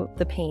through,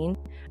 the pain,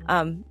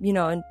 and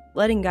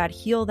letting God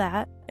heal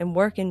that and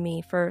work in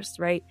me first,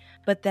 right?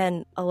 But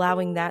then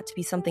allowing that to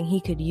be something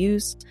he could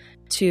use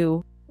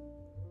to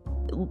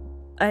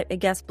I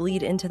guess,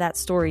 bleed into that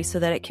story so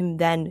that it can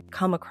then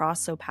come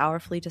across so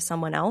powerfully to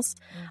someone else.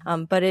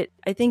 But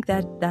I think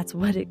that's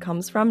what it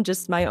comes from,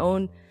 just my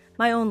own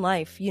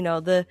life,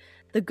 the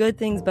good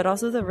things, but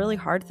also the really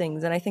hard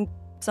things. And I think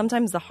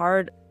sometimes the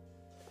hard,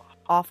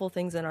 awful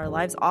things in our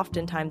lives,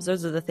 oftentimes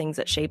those are the things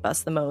that shape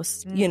us the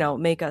most,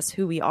 make us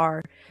who we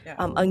are,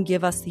 and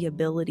give us the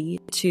ability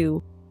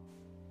to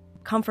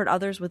comfort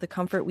others with the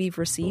comfort we've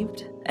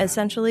received,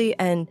 essentially.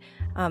 And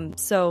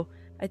so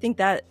I think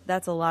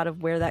that's a lot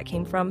of where that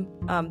came from.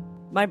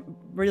 My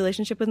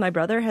relationship with my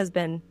brother has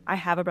been, I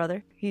have a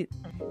brother,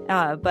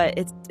 but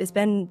it's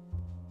been,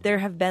 there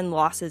have been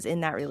losses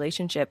in that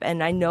relationship.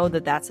 And I know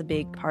that that's a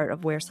big part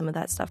of where some of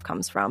that stuff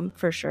comes from,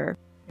 for sure.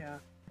 Yeah.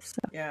 So.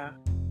 Yeah.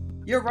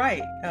 You're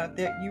right.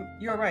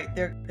 You're right.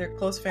 They're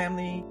close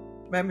family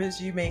members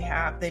they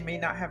may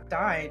not have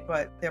died,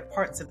 but they're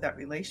parts of that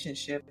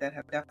relationship that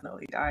have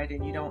definitely died,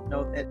 and you don't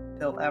know that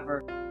they'll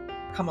ever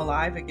come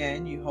alive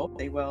again. You hope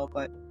they will,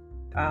 but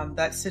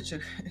that's such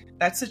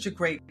a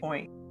great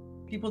point.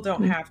 People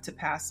don't have to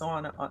pass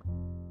on,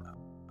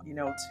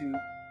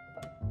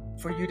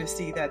 for you to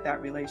see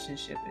that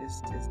relationship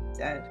is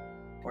dead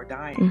or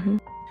dying.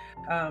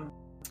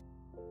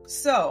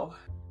 So,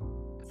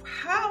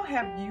 how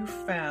have you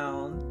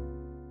found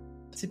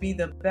to be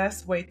the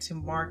best way to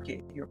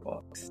market your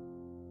books?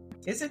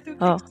 Is it through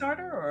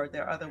Kickstarter, or are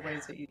there other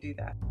ways that you do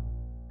that?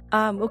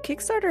 Well,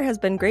 Kickstarter has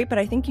been great, but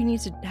I think you need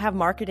to have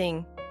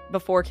marketing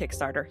before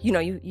Kickstarter.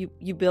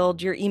 You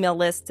build your email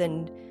list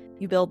and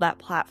you build that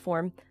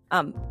platform.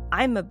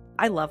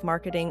 I love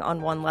marketing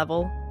on one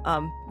level,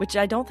 which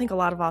I don't think a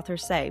lot of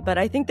authors say, but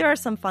I think there are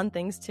some fun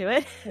things to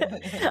it.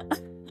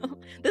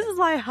 This is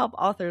why I help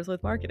authors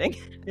with marketing.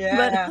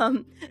 Yeah.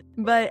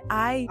 But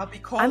I'll be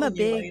calling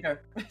you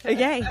later.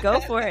 Okay,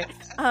 go for it.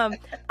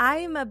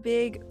 I'm a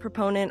big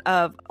proponent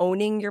of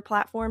owning your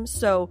platform.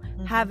 So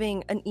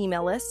having an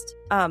email list,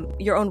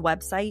 your own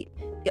website,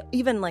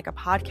 even like a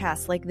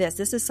podcast like this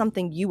is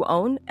something you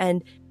own,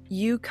 and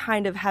you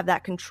kind of have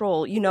that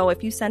control.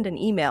 If you send an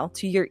email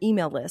to your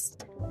email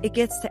list, it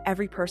gets to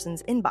every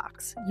person's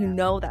inbox.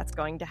 That's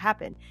going to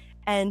happen.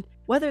 And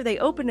whether they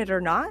open it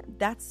or not,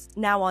 that's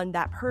now on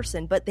that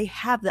person, but they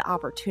have the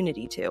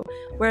opportunity to.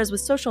 Whereas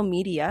with social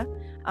media,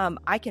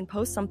 I can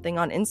post something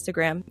on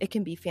Instagram. It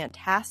can be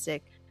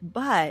fantastic,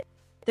 but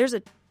there's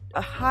a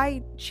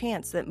high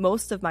chance that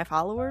most of my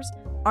followers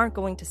aren't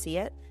going to see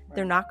it.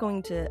 They're not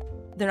going to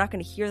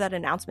hear that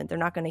announcement. They're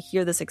not going to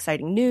hear this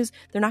exciting news.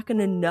 They're not going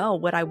to know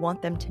what I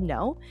want them to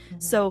know.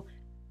 So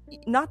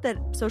not that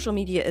social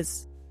media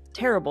is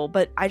terrible,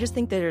 but I just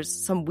think there's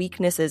some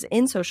weaknesses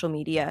in social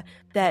media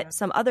that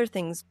some other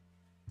things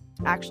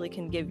actually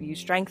can give you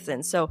strengths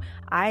in. So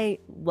I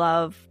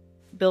love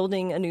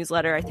building a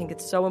newsletter. I think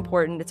it's so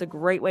important. It's a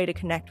great way to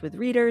connect with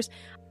readers.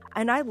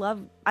 And I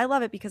love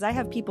it because I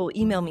have people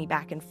email me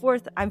back and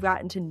forth. I've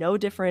gotten to know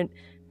different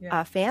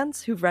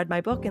fans who've read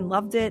my book and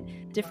loved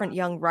it, different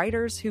young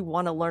writers who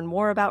want to learn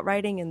more about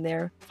writing, and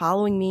they're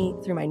following me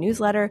through my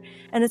newsletter.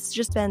 And it's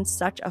just been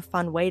such a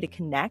fun way to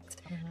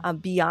connect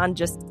beyond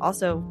just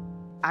also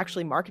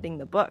actually marketing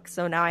the book.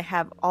 So now I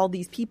have all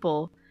these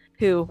people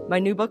who my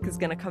new book is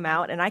going to come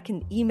out, and I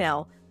can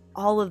email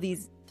all of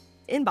these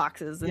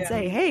inboxes and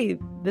say, hey,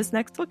 this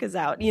next book is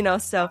out,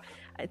 So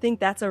I think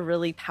that's a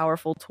really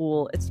powerful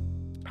tool. It's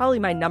probably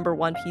my number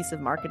one piece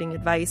of marketing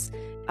advice,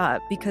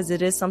 because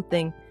it is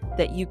something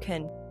that you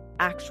can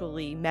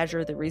actually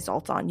measure the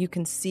results on. You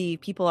can see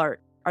people are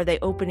they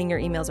opening your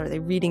emails? Are they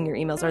reading your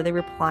emails? Are they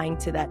replying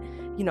to that?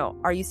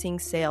 Are you seeing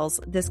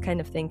sales? This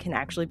kind of thing can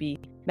actually be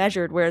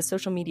measured, whereas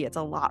social media, it's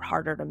a lot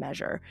harder to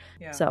measure.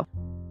 So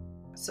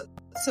this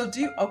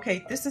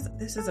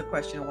is a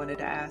question I wanted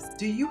to ask.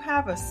 Do you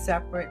have a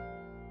separate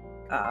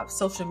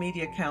social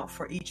media account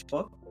for each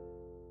book?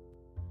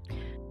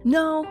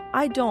 No,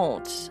 I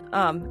don't.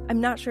 I'm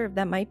not sure if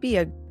that might be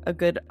a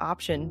good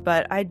option,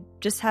 but I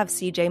just have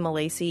CJ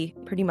Milacci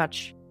pretty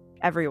much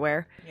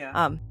everywhere.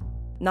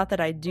 Not that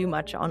I do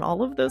much on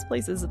all of those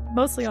places,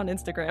 mostly on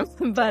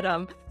Instagram,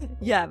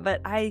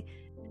 but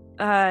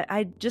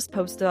I just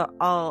post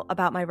all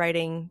about my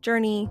writing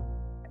journey,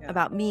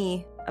 about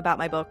me, about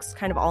my books,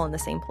 kind of all in the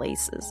same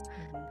places.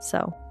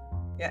 So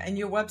and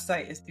your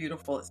website is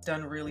beautiful. It's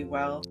done really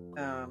well.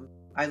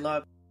 I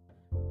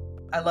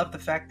love the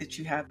fact that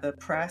you have the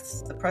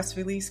press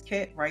release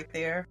kit right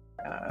there.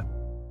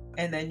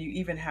 And then you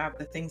even have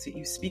the things that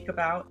you speak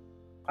about.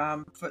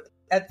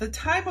 At the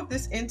time of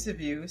this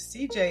interview,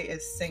 CJ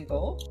is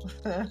single.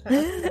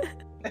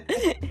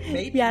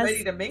 Maybe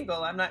ready to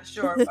mingle. I'm not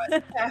sure,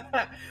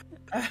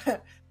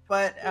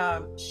 but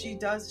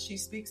she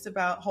speaks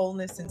about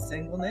wholeness and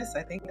singleness.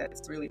 I think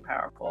that's really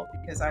powerful,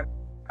 because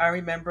I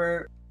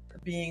remember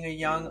being a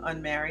young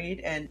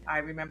unmarried, and I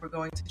remember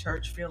going to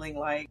church feeling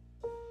like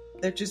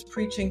they're just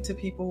preaching to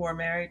people who are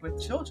married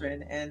with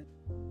children, and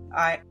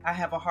I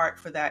have a heart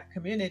for that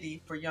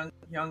community, for young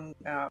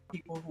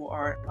people who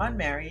are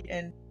unmarried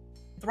and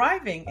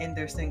thriving in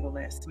their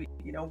singleness.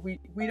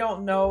 We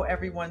don't know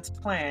everyone's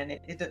plan.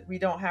 We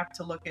don't have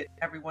to look at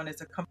everyone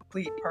as a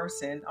complete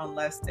person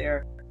unless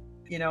they're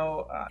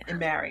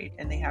married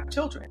and they have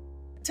children.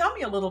 Tell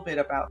me a little bit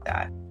about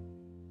that.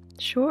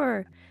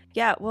 Sure.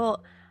 Yeah.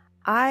 Well,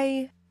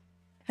 I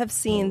have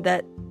seen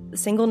that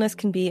singleness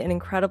can be an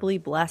incredibly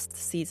blessed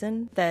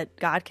season that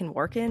God can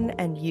work in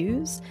and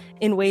use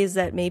in ways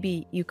that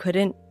maybe you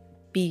couldn't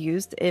be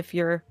used if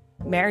you're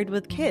married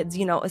with kids,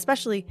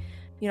 especially,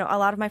 a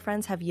lot of my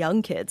friends have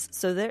young kids.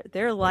 So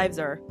their lives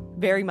are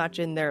very much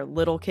in their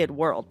little kid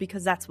world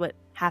because that's what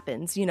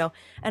happens,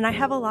 and I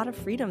have a lot of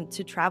freedom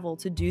to travel,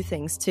 to do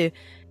things, to,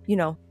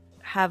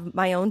 have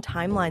my own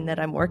timeline that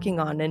I'm working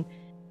on.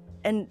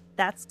 And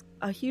that's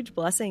a huge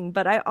blessing.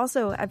 But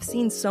I've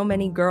seen so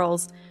many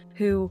girls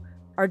who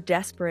are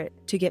desperate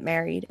to get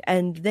married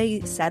and they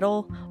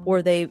settle,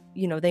 or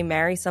they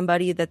marry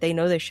somebody that they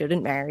know they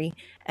shouldn't marry.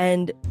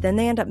 And then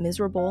they end up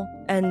miserable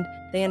and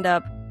they end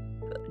up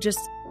just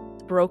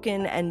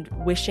broken and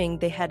wishing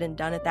they hadn't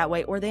done it that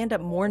way. Or they end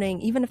up mourning,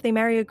 even if they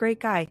marry a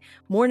great guy,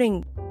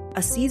 mourning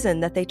a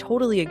season that they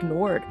totally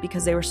ignored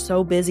because they were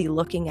so busy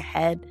looking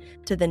ahead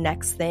to the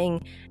next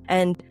thing.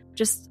 And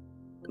just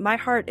my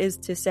heart is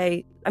to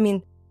say,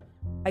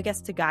 I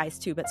guess to guys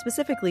too, but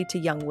specifically to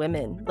young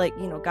women,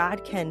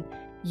 God can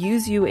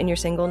use you in your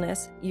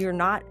singleness. You're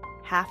not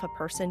half a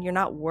person. You're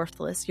not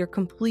worthless. You're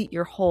complete.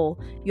 You're whole.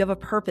 You have a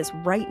purpose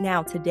right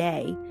now,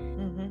 today.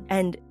 Mm-hmm.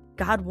 And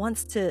God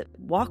wants to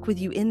walk with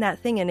you in that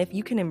thing. And if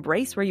you can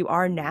embrace where you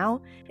are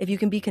now, if you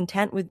can be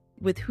content with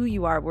who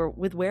you are,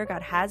 with where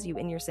God has you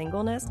in your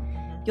singleness,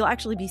 you'll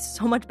actually be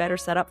so much better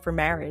set up for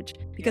marriage.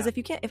 Because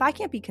if I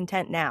can't be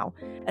content now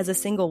as a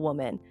single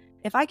woman,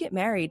 if I get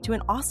married to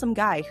an awesome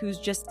guy who's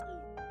just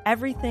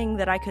everything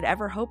that I could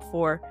ever hope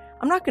for,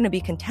 I'm not going to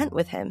be content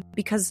with him,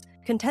 because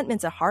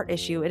contentment's a heart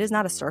issue. It is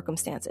not a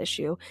circumstance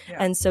issue. Yeah.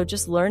 And so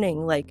just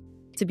learning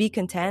to be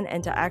content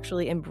and to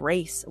actually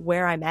embrace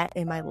where I'm at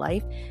in my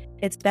life,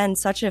 it's been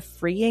such a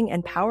freeing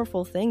and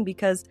powerful thing,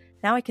 because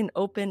now I can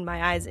open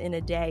my eyes in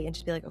a day and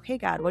just be like, okay,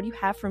 God, what do you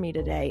have for me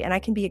today? And I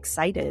can be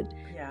excited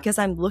because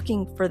I'm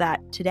looking for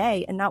that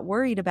today and not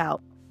worried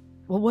about,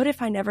 well, what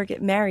if I never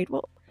get married?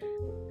 Well,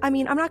 I'm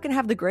not going to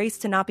have the grace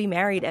to not be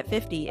married at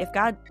 50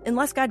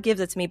 unless God gives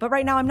it to me. But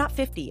right now I'm not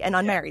 50 and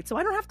unmarried, so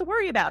I don't have to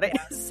worry about it.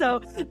 So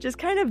just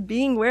kind of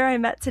being where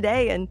I'm at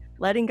today and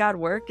letting God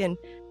work and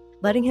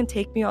letting him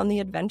take me on the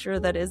adventure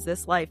that is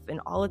this life and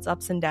all its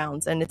ups and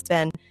downs. And it's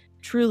been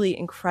truly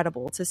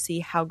incredible to see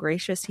how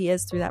gracious he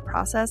is through that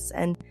process,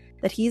 and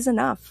that he's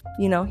enough.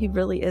 He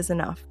really is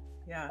enough.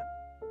 Yeah.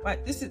 But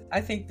I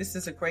think this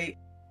is a great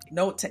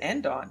note to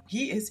end on.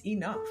 He is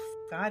enough.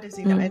 God is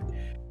enough.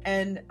 Mm-hmm.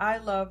 And I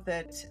love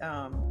that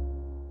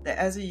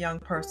as a young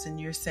person,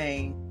 you're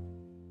saying,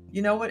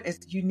 you know what,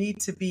 you need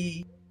to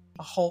be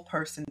a whole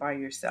person by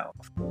yourself.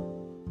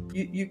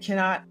 You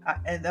cannot,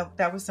 and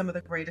that was some of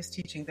the greatest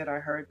teaching that I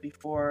heard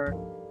before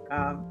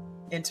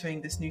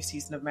entering this new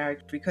season of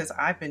marriage, because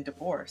I've been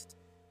divorced.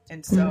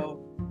 And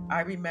so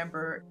I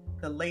remember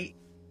the late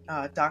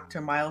Dr.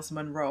 Miles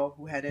Monroe,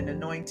 who had an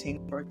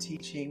anointing for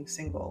teaching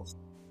singles.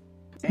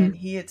 And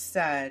he had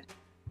said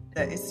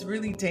that it's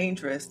really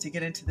dangerous to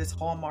get into this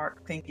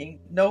Hallmark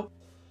thinking. Nope,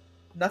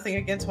 nothing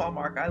against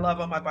Hallmark. I love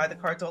them. I buy the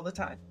cards all the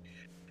time.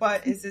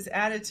 But it's this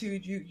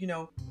attitude,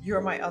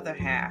 you're my other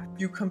half.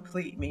 You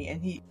complete me.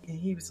 And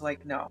he was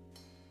like, no,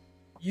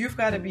 you've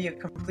got to be a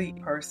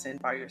complete person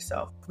by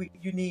yourself.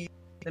 The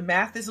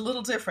math is a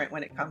little different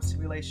when it comes to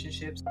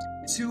relationships.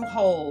 2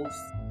 wholes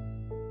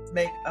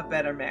make a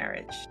better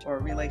marriage or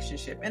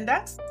relationship. And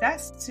that's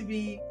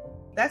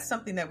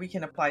something that we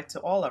can apply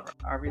to all of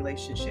our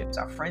relationships,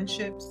 our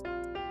friendships,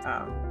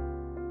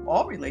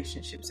 all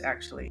relationships,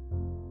 actually.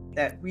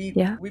 That we've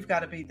got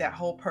to be that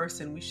whole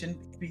person. We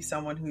shouldn't be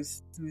someone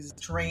who's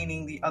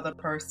draining the other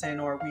person,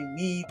 or we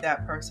need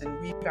that person.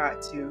 We've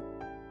got to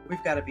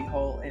be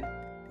whole in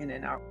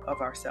and out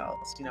of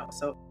ourselves,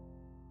 So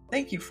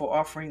thank you for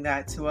offering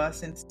that to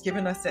us and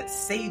giving us that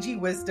sagey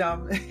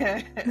wisdom.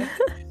 Hey,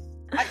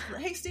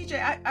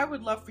 CJ, I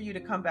would love for you to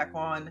come back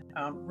on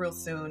real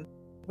soon,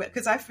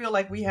 because I feel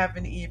like we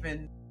haven't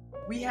even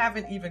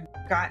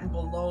gotten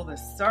below the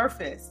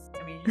surface.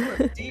 You're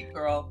a deep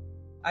girl.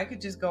 I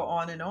could just go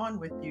on and on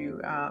with you,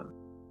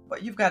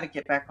 but you've got to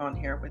get back on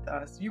here with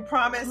us. You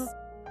promise?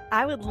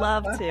 I would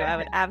love to. I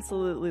would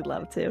absolutely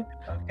love to.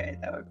 Okay,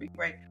 that would be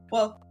great.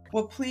 Well,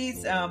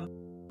 please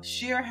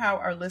share how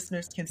our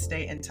listeners can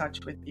stay in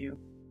touch with you.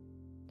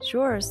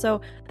 Sure.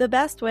 So the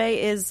best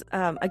way is,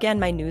 again,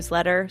 my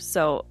newsletter.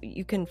 So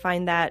you can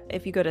find that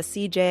if you go to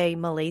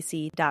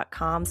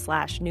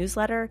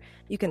cjmalacy.com/newsletter.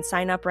 You can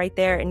sign up right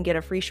there and get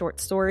a free short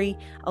story.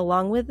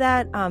 Along with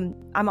that,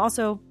 I'm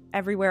also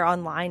everywhere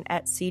online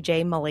at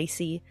CJ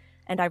Milacci.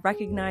 And I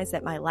recognize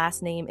that my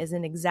last name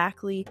isn't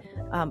exactly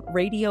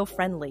radio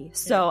friendly.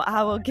 So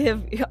I will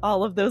give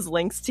all of those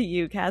links to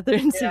you,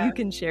 Catherine, so you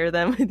can share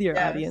them with your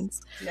audience.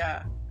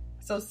 Yeah.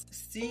 So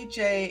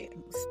CJ,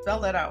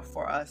 spell that out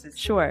for us.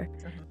 Sure.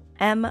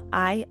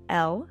 Milacci.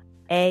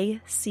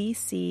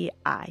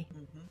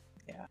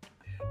 Yeah.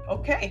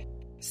 Okay.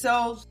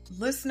 So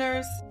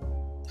listeners,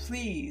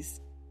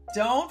 please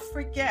don't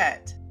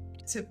forget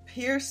to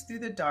pierce through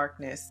the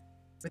darkness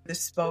with the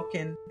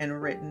spoken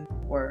and written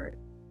word.